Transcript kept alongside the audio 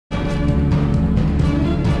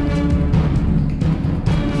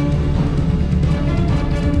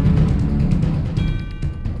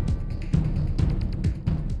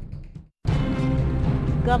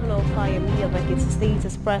State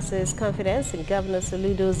expresses confidence in Governor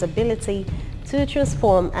Soludo's ability to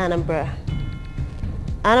transform Anambra.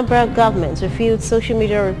 Anambra government refutes social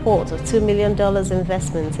media report of $2 million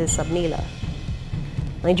investment in Submila.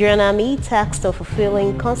 Nigerian Army tasked of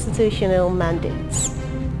fulfilling constitutional mandates.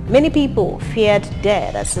 Many people feared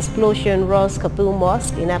death as explosion rocks Kabul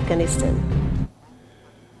Mosque in Afghanistan.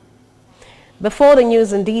 Before the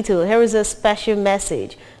news in detail, here is a special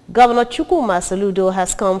message. Governor Chukwuma Soludo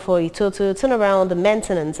has come for a total turnaround the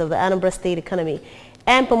maintenance of the Anambra State economy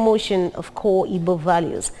and promotion of core Igbo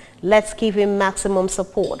values. Let's give him maximum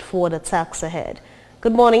support for the task ahead.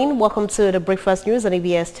 Good morning. Welcome to the Breakfast News on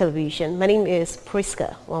ABS Television. My name is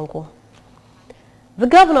Priska Wanko. The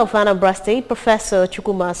governor of Anambra State, Professor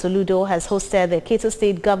Chukwuma Soludo, has hosted the Ekiti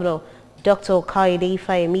State Governor, Dr. Kayode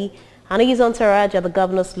Fayemi, and his entourage at the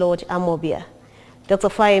Governor's Lodge, Amobia. Dr.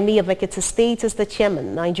 Fayemi of Ekiti State is the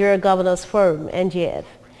chairman, Nigeria Governors Forum, NGF.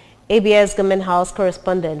 ABS Government House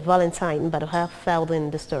correspondent Valentine Badoha filed in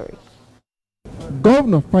the story.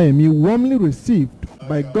 Governor Fayemi, warmly received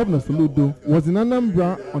by Governor Soludo, was in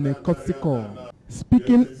Anambra on a courtesy call.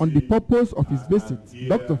 Speaking on the purpose of his visit,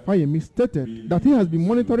 Dr. Fayemi stated that he has been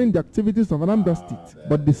monitoring the activities of Anambra State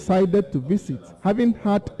but decided to visit, having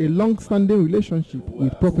had a long-standing relationship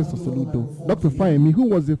with Professor Soludo. Dr. Fayemi, who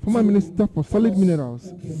was a former minister for solid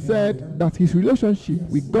minerals, said that his relationship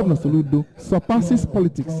with Governor Soludo surpasses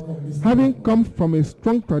politics, having come from a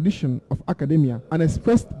strong tradition of academia, and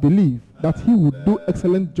expressed belief that he would do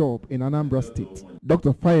excellent job in Anambra State.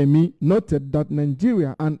 Dr. Fayemi noted that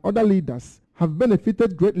Nigeria and other leaders have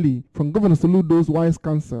benefited greatly from Governor Soludo's wise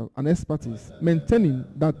counsel and expertise, maintaining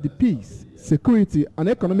that the peace, security, and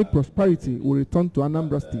economic prosperity will return to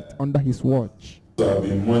Anambra State under his watch. I've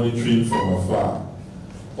been monitoring from afar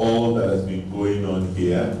all that has been going on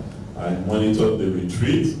here. I monitored the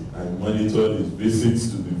retreat, I monitored his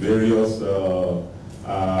visits to the various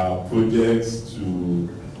projects, to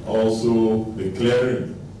also the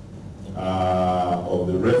clearing of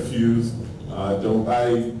the refuse. I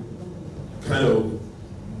kind of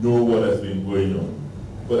know what has been going on.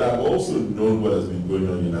 But I've also known what has been going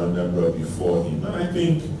on in Anambra before him. And I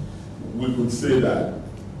think we could say that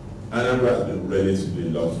Anambra has been relatively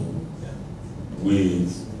lucky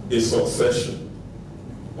with a succession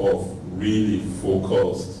of really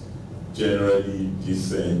focused, generally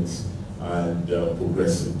decent and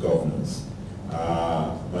progressive governance.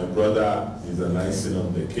 My brother is an icing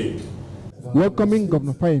on the cake. Welcoming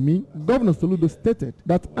Governor Fayemi, Governor Soludo stated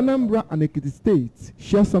that Anambra and Ekiti states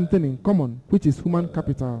share something in common, which is human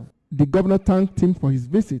capital. The governor thanked him for his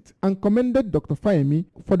visit and commended Dr. Fayemi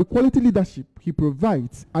for the quality leadership he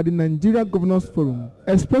provides at the Nigeria Governors Forum,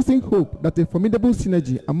 expressing hope that a formidable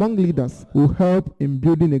synergy among leaders will help in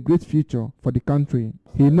building a great future for the country.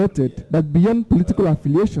 He noted that beyond political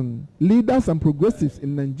affiliation, leaders and progressives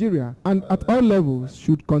in Nigeria and at all levels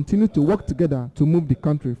should continue to work together to move the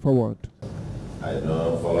country forward. I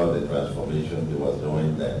don't follow the transformation he was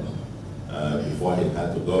doing then, before he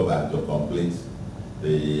had to go back to complete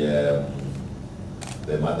the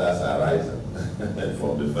matters arising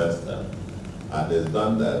from the first term. And he's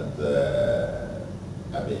done that,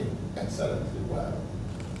 excellently well.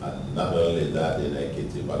 And not only that in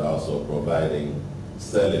Ekiti, but also providing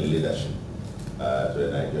sterling leadership to the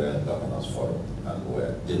Nigerian Governors Forum. And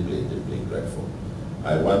we're deeply, deeply grateful.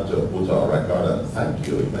 I want to put on record and thank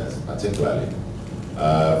you particularly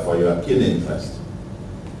for your keen interest.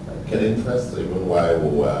 Even while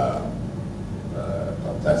we were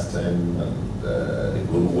contesting, and the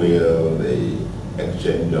goodwill, the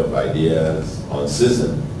exchange of ideas on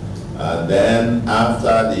season. And then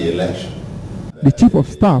after the election, the Chief of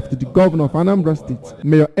Staff to the Governor of Anambra State,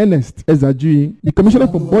 Mayor Ernest Ezajui, the Commissioner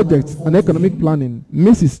for Budgets and Economic Planning,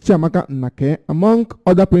 Mrs. Chiamaka Nnake, among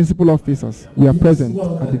other principal officers, were present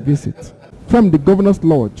at the visit. From the Governor's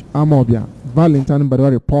Lodge, Amobia, Valentine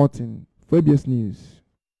Badwa reporting for ABS News.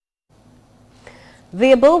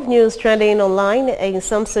 The above news trending online in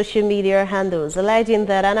some social media handles alleging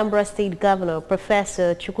that Anambra State Governor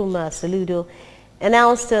Professor Chukwuma Soludo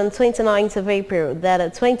announced on 29th of April that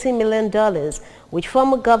 $20 million, which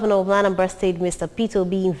former Governor of Anambra State Mr. Peter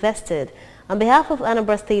Obi invested on behalf of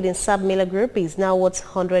Anambra State in Submila Group, is now worth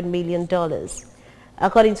 $100 million.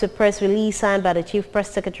 According to a press release signed by the Chief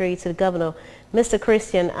Press Secretary to the Governor, Mr.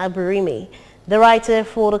 Christian Aburimi, the writer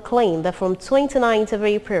for the claim that from 29th of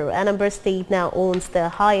April, Anambra State now owns the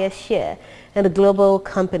highest share in the global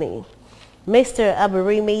company. Mr.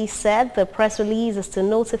 Aburimi said the press release is to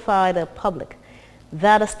notify the public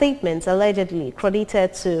that a statement allegedly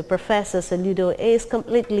credited to Professor Soludo is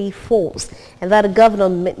completely false and that the governor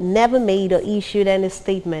never made or issued any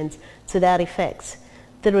statement to that effect.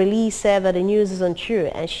 The release said that the news is untrue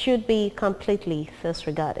and should be completely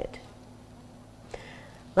disregarded.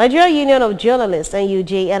 Nigeria Union of Journalists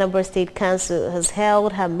NUJ Anambra State Council has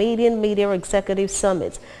held her maiden media executive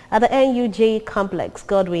summit at the NUJ complex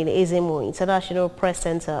Godwin Ezemo International Press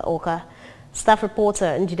Center, Oka. Staff reporter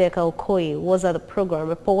Njideka Okoye was at the program,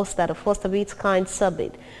 reports that the first of its kind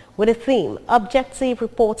summit with the theme Objective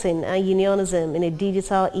Reporting and Unionism in a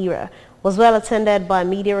Digital Era was well attended by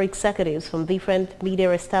media executives from different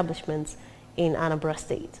media establishments in Anambra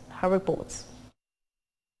State. Her reports.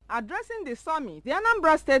 Addressing the summit, the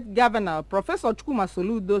Anambra State Governor, Professor Chukwuma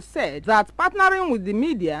Soludo, said that partnering with the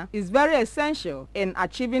media is very essential in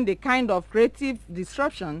achieving the kind of creative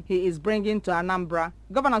disruption he is bringing to Anambra.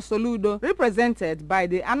 Governor Soludo, represented by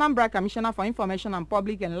the Anambra Commissioner for Information and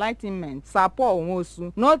Public Enlightenment, Sir Paul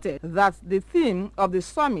Onwosu, noted that the theme of the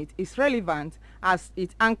summit is relevant as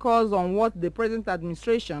it anchors on what the present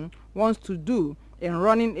administration wants to do in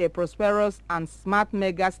running a prosperous and smart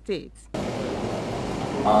mega state.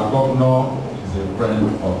 Our governor is a friend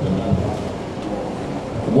of the people.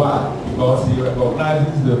 Why? Because he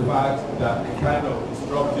recognizes the fact that the kind of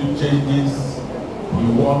disruptive changes he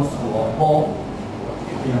wants to occur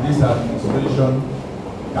in this administration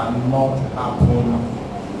cannot happen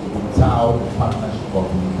without the partnership of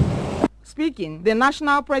the people. Speaking, the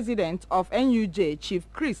national president of NUJ, Chief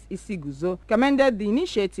Chris Isiguzo, commended the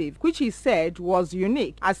initiative, which he said was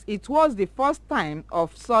unique as it was the first time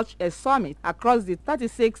of such a summit across the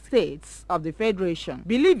 36 states of the Federation,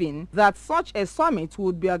 believing that such a summit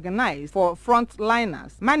would be organized for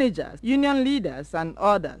frontliners, managers, union leaders, and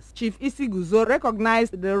others. Chief Isiguzo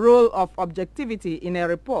recognized the role of objectivity in a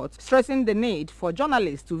report, stressing the need for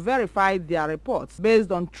journalists to verify their reports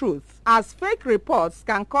based on truth, as fake reports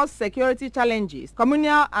can cause security challenges,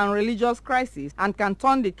 communal and religious crises, and can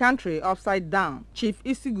turn the country upside down. Chief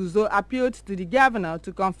Isiguzo appealed to the governor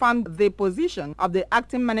to confirm the position of the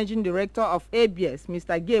acting managing director of ABS,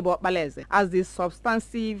 Mr. Gabriel Baleze, as the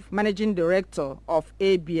substantive managing director of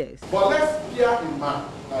ABS. But let's bear in mind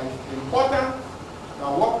that it's important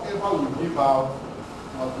that whatever we give out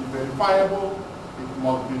must be verifiable, it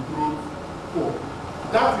must be truthful.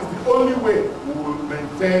 That is the only way we will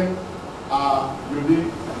maintain our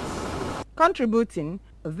uniqueness. Contributing,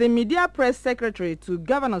 the media press secretary to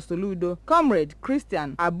Governor Soludo, Comrade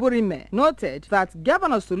Christian Aburime, noted that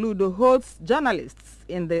Governor Soludo holds journalists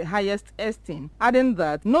in the highest esteem, adding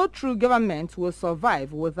that no true government will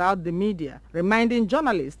survive without the media, reminding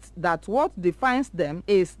journalists that what defines them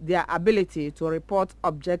is their ability to report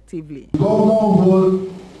objectively. The governor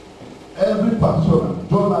holds every particular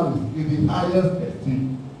journalist in the highest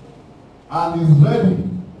esteem and is ready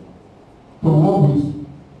to work with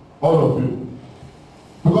all of you.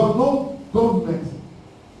 Because no government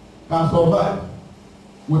can survive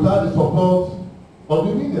without the support of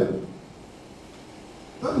the media.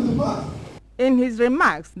 That is the fact. In his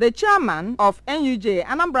remarks, the chairman of NUJ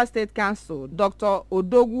Anambra State Council, Dr.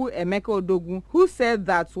 Odogwu Emeka Odogwu, who said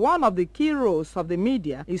that one of the key roles of the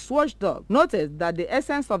media is watchdog, noted that the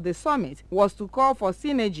essence of the summit was to call for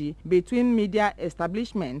synergy between media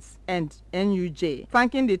establishments and NUJ,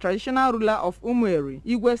 thanking the traditional ruler of Umueri,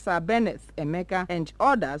 Igwe Sir Benneth Emeka, and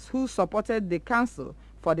others who supported the council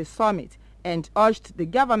for the summit, and urged the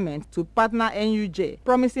government to partner NUJ,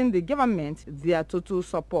 promising the government their total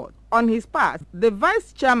support. On his part, the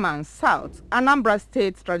Vice Chairman South Anambra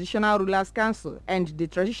State Traditional Rulers Council and the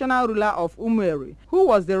traditional ruler of Umueri, who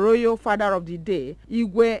was the royal father of the day,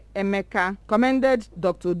 Igwe Emeka, commended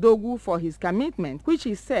Dr. Dogu for his commitment, which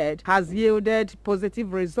he said has yielded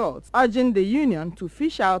positive results, urging the union to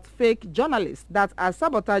fish out fake journalists that are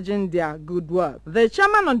sabotaging their good work. The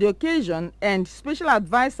chairman on the occasion and special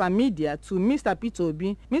advisor media to Mr. Peter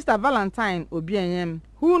Obi, Mr. Valentine Obianyem,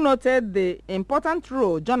 who noted the important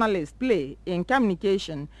role journalists play in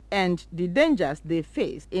communication and the dangers they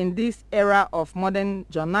face in this era of modern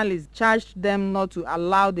journalism, charged them not to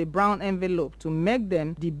allow the brown envelope to make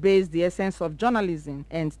them debase the essence of journalism,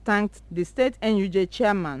 and thanked the state NUJ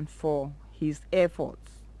chairman for his efforts.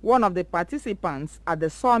 One of the participants at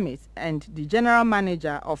the summit and the general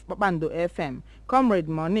manager of Papando FM, Comrade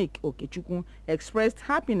Monique Okechukwu, expressed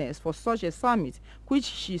happiness for such a summit, which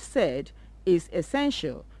she said is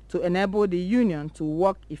essential to enable the union to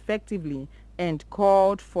work effectively, and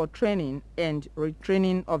called for training and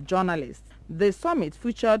retraining of journalists. The summit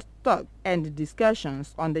featured talk and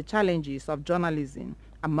discussions on the challenges of journalism,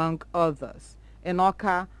 among others.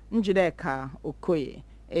 Enoka Njideka Okoye,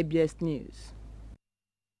 ABS News.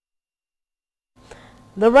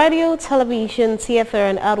 The Radio, Television, Theatre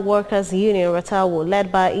and Art Workers Union, Ratawo,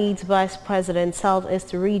 led by its Vice President,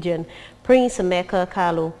 Southeast Region, Prince Emeka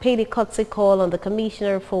Kalu paid a courtesy call on the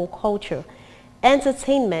Commissioner for Culture,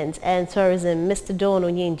 Entertainment and Tourism, Mr. Don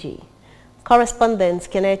Onyenji. Correspondent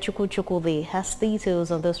Kenneth Chukwuchukwudi has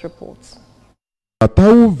details on this report.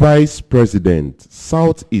 Ratau Vice President,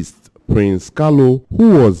 Southeast, Prince Kalu,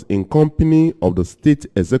 who was in company of the State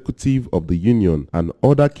Executive of the Union and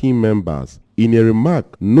other key members, in a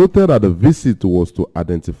remark noted that the visit was to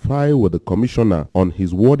identify with the commissioner on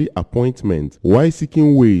his worthy appointment while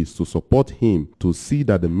seeking ways to support him to see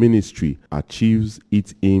that the ministry achieves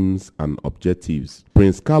its aims and objectives.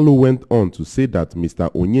 Prince Kalu went on to say that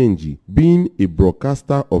Mr. Onyenji, being a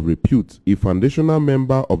broadcaster of repute, a foundational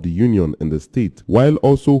member of the union in the state, while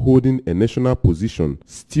also holding a national position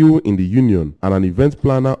still in the union and an event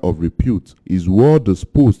planner of repute, is well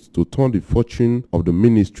disposed to turn the fortune of the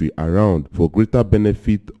ministry around for greater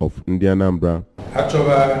benefit of Anambra.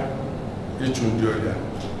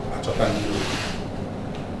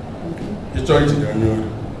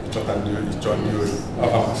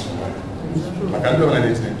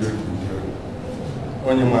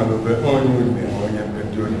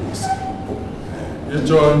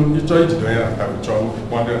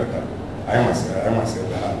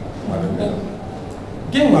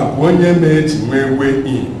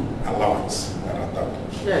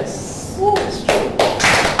 Yes.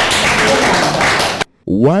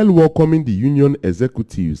 While welcoming the union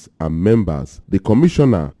executives and members, the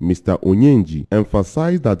commissioner, Mr. Onyenji,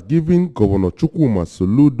 emphasized that given Governor Chukwuma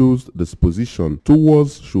Soludo's disposition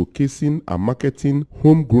towards showcasing and marketing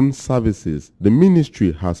homegrown services, the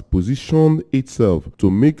ministry has positioned itself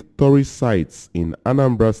to make tourist sites in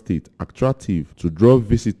Anambra State attractive to draw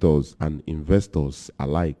visitors and investors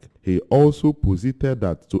alike. He also posited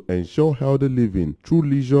that to ensure healthy living through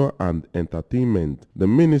leisure and entertainment, the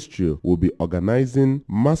ministry will be organizing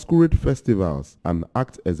masquerade festivals and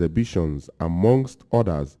art exhibitions amongst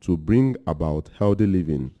others to bring about healthy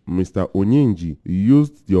living. Mr. Onyenji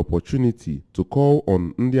used the opportunity to call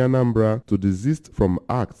on Anambra to desist from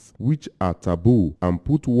acts which are taboo and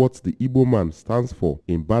put what the Igbo man stands for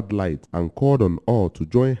in bad light, and called on all to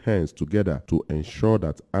join hands together to ensure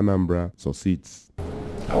that Anambra succeeds.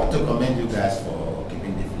 I want to commend you guys for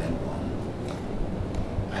keeping the flame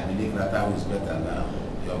on. I believe Ratau is better now.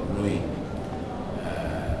 You're growing.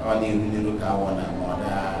 Only really look at one and other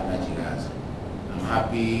Nigerians. I'm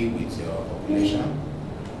happy with your population.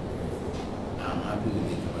 I'm happy with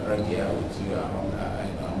the camaraderie with you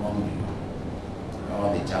among you.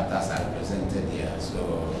 All the chapters are represented here.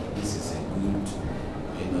 So this is a good,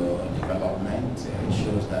 development. It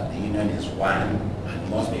shows that the union is one and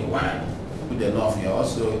must be one. Good enough, you're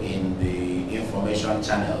also in the information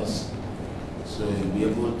channels, so you'll be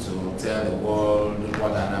able to tell the world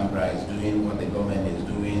what Anambra is doing, what the government is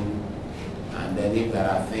doing, and then if there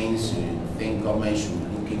are things you think government should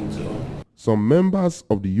look into. Some members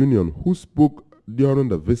of the union who spoke during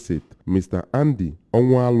the visit, Mr. Andy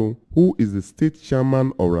Onwalu, who is the state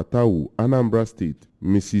chairman of Ratau, Anambra State,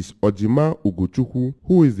 Mrs. Ojima Ugochukwu,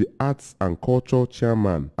 who is the Arts and Culture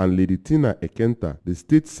Chairman, and Lady Tina Ekenta, the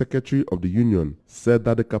State Secretary of the Union, said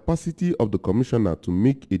that the capacity of the Commissioner to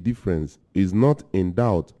make a difference is not in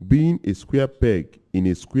doubt, being a square peg in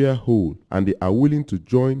a square hole, and they are willing to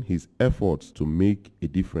join his efforts to make a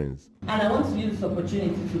difference. And I want to use this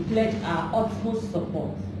opportunity to pledge our utmost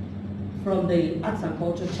support from the Arts and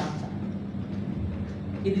Culture Chapter.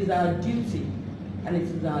 It is our duty and it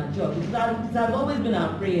is our job. It has always been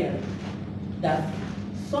our prayer that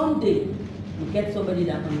someday we get somebody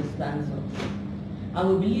that understands us. And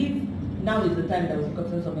we believe now is the time that we've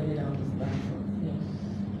gotten somebody that understands us. Yes.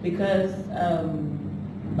 Because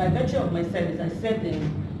by virtue of my service, I served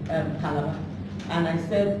in Calabar and I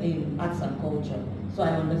served in Arts and Culture. So I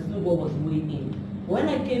understood what was way in. When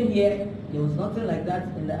I came here, there was nothing like that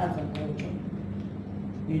in the Arts and Culture.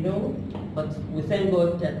 But we thank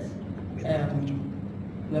God that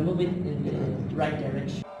we're moving in the right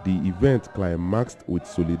direction. The event climaxed with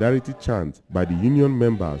solidarity chants by the union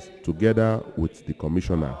members together with the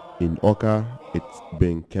commissioner. In Oka, it's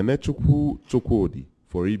been Kenneth Chukwudi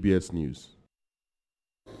for EBS News.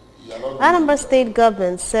 Anambra State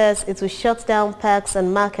government says it will shut down parks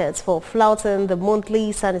and markets for flouting the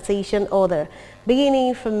monthly sanitation order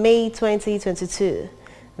beginning from May 2022.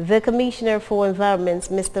 The Commissioner for Environment,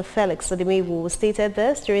 Mr. Felix Odimewu, stated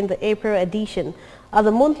this during the April edition of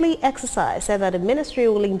the monthly exercise, said that the ministry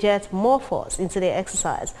will inject more force into the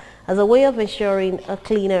exercise as a way of ensuring a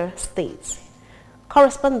cleaner state.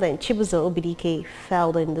 Correspondent Chibuzo Obidike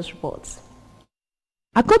filed in this report.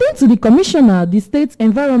 According to the commissioner, the state's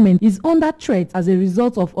environment is under threat as a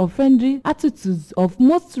result of offending attitudes of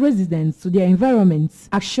most residents to their environments.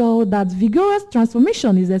 Assured that vigorous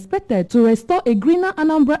transformation is expected to restore a greener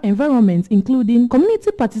Anambra environment, including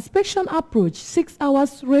community participation approach, 6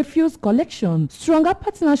 hours refuse collection, stronger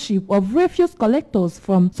partnership of refuse collectors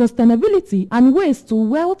from sustainability and waste to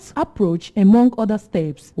wealth approach, among other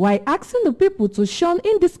steps. While asking the people to shun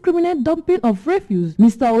indiscriminate dumping of refuse,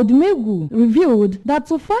 Mr. Odumegwu revealed that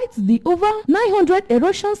to fight the over 900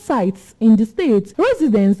 erosion sites in the state,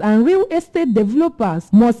 residents and real estate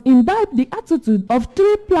developers must imbibe the attitude of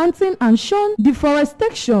tree planting and shun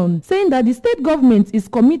deforestation, saying that the state government is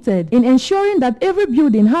committed in ensuring that every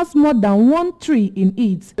building has more than one tree in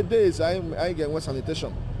it. Days I get one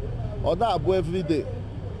sanitation, or that every day,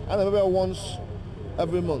 and maybe once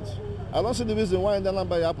every month. I don't see the reason why in the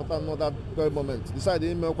number you have to know that very moment. Decide the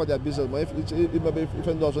email what their business, but if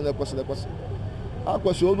it doesn't the question. I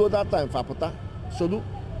was all that time for Pota. So do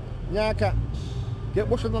Nyaka get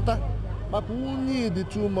what's not but who need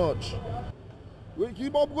too much. We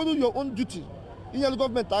keep up going to your own duty in your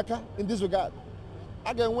government in this regard.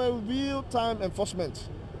 I get real time enforcement.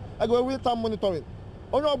 I go real time monitoring.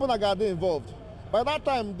 Only open a garden involved. By that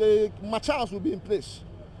time the machines will be in place.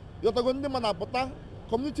 You're going to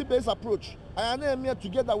community-based approach. I am here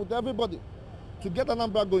together with everybody to get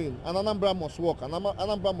Anambra going. And Anambra must work.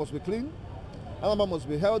 Anambra must be clean. Anambra must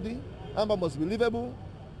be healthy, Anambra must be livable,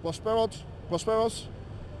 prosperous,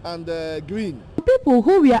 and green. People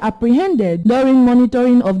who were apprehended during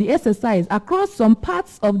monitoring of the exercise across some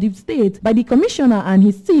parts of the state by the commissioner and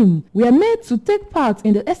his team were made to take part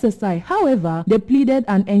in the exercise. However, they pleaded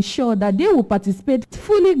and ensured that they will participate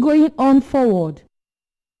fully going on forward.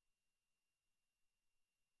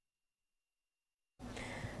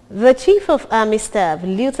 The Chief of Army Staff,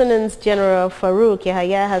 Lieutenant General Farouk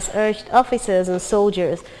Yahaya, has urged officers and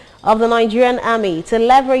soldiers of the Nigerian Army to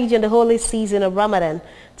leverage in the holy season of Ramadan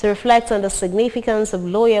to reflect on the significance of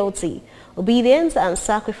loyalty, obedience and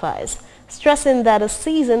sacrifice, stressing that the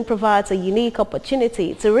season provides a unique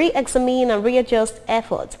opportunity to re-examine and readjust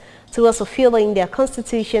efforts towards fulfilling their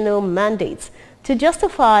constitutional mandates to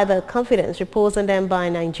justify the confidence reposed on them by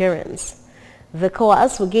Nigerians. The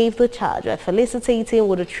COAS who gave the charge by felicitating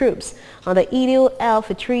with the troops on the Eid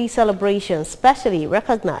al-Fitr celebration especially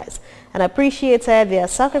recognized and appreciated their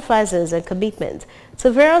sacrifices and commitment to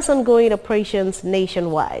various ongoing operations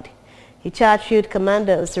nationwide. He charged field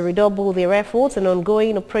commanders to redouble their efforts in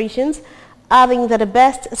ongoing operations, adding that the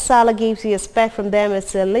best Salah gives you expect from them is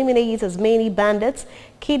to eliminate as many bandits,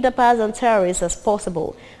 kidnappers and terrorists as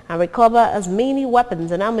possible and recover as many weapons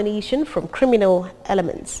and ammunition from criminal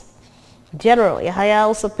elements. General Yahaya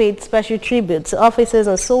also paid special tribute to officers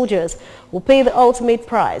and soldiers who pay the ultimate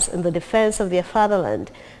price in the defense of their fatherland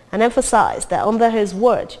and emphasized that under his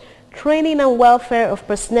watch, training and welfare of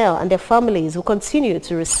personnel and their families will continue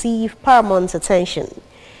to receive paramount attention.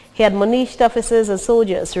 He admonished officers and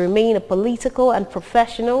soldiers to remain political and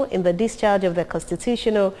professional in the discharge of their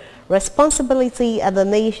constitutional responsibility at the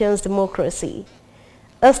nation's democracy.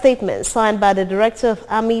 A statement signed by the Director of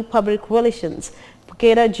Army Public Relations,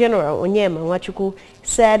 Brigadier General Onyema Nwachukwu,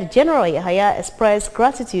 said General Yahaya expressed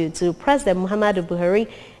gratitude to President Muhammadu Buhari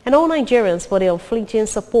and all Nigerians for their unflinching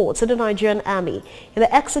support to the Nigerian Army in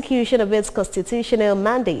the execution of its constitutional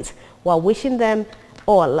mandate, while wishing them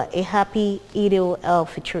all a happy Eid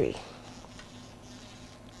al-Fitr.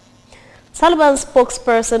 Taliban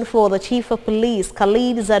spokesperson for the Chief of Police,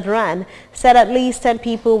 Khalid Zadran, said at least 10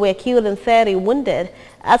 people were killed and 30 wounded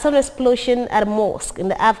at an explosion at a mosque in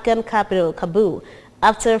the Afghan capital, Kabul,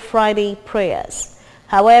 after Friday prayers.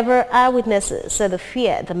 However, eyewitnesses said they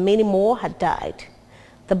feared that many more had died.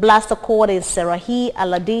 The blast occurred in Serahi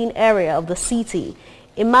Al-Adin area of the city.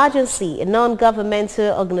 Emergency, a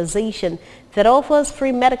non-governmental organization that offers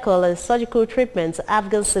free medical and surgical treatment to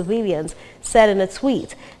Afghan civilians, said in a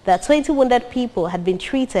tweet that 20 wounded people had been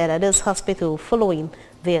treated at this hospital following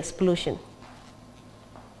the explosion.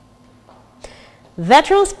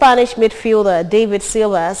 Veteran Spanish midfielder David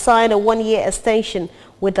Silva signed a one-year extension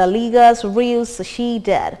with La Liga's Real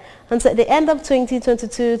Sociedad until the end of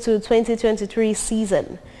 2022 to 2023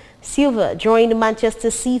 season. Silva joined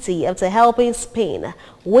Manchester City after helping Spain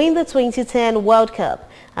win the 2010 World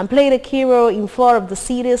Cup and played a key role in 4 of the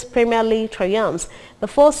city's Premier League triumphs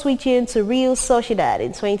before switching to Real Sociedad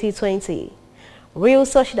in 2020. Real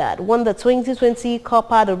Sociedad won the 2020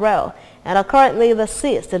 Copa del Rey and are currently the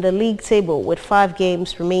 6th in the league table with 5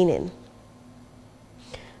 games remaining.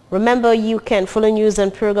 Remember, you can follow news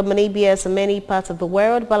and program on ABS in many parts of the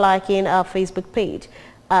world by liking our Facebook page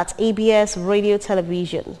at ABS Radio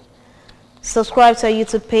Television. Subscribe to our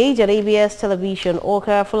YouTube page at ABS Television or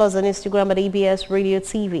follow us on Instagram at ABS Radio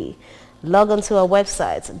TV. Log on to our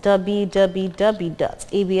website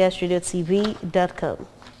www.absradiotv.com.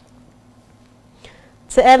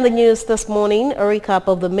 To end the news this morning, a recap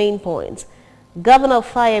of the main points. Governor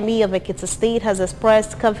Fayemi of Ekiti State has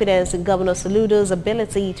expressed confidence in Governor Soludo's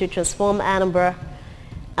ability to transform Anambra.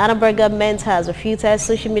 Anambra government has refuted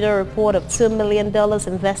social media report of $2 million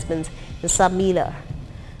investment in Samila.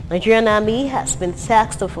 Nigerian Army has been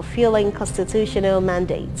tasked with fulfilling constitutional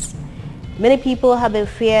mandates. Many people have been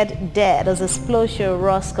feared dead as explosion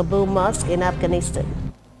rocks Kabul Mosque in Afghanistan.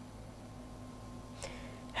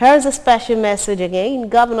 Here's a special message again.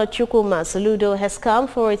 Governor Chukwuma Soludo has come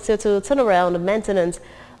for a total turnaround and maintenance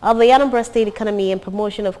of the Anambra State economy and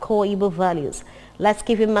promotion of core Igbo values. Let's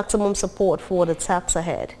give him maximum support for the task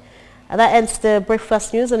ahead. And that ends the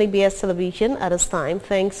breakfast news on ABS Television at this time.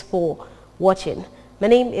 Thanks for watching. My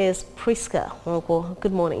name is Priska Wanko.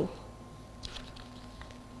 Good morning.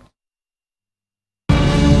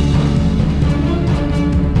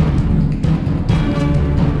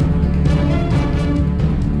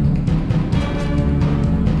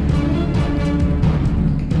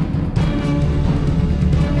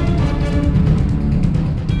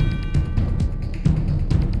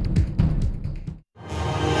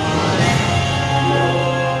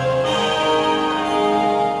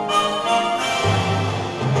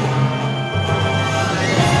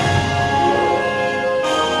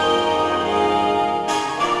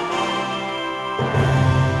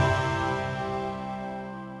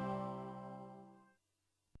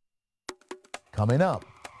 Coming up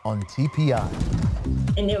on TPI.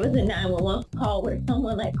 And there was a 911 call where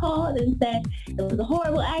someone called and said it was a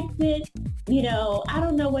horrible accident. I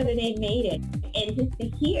don't know whether they made it. And just to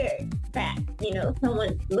hear that,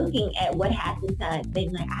 someone looking at what happened to us, they're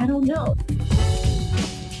like, I don't know.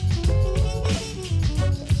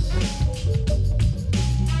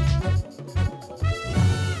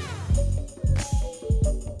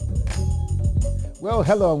 Well,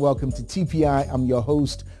 hello and welcome to TPI. I'm your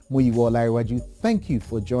host, Muyiwa Olaiwaju. Thank you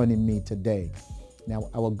for joining me today. Now,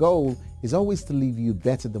 our goal is always to leave you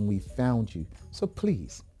better than we found you. So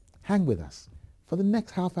please, hang with us for the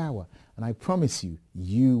next half hour, and I promise you,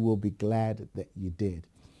 you will be glad that you did.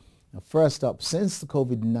 Now, first up, since the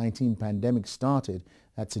COVID-19 pandemic started,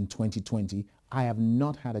 that's in 2020, I have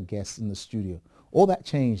not had a guest in the studio. All that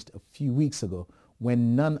changed a few weeks ago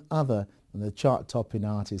when none other than the chart-topping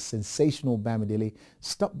artist Sensational Bamidele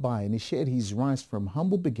stopped by and he shared his rise from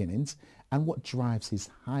humble beginnings and what drives his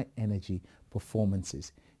high-energy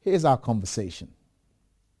performances. Here's our conversation.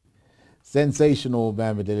 Sensational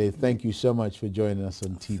Bamidele, thank you so much for joining us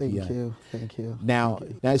on TPI. Thank you. Now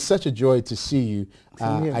it's such a joy to see you.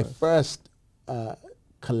 I first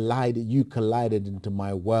collided into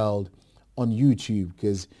my world on YouTube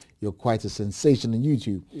because you're quite a sensation on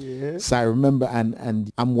YouTube. Yeah. So I remember, and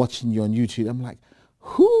I'm watching you on YouTube. I'm like,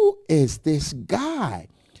 who is this guy?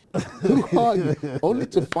 Who are you? Only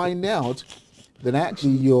to find out that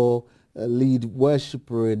actually you're a lead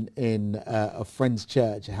worshipper in a friend's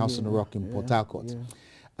church, a House on the Rock in Port Harcourt.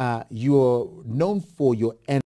 You're known for your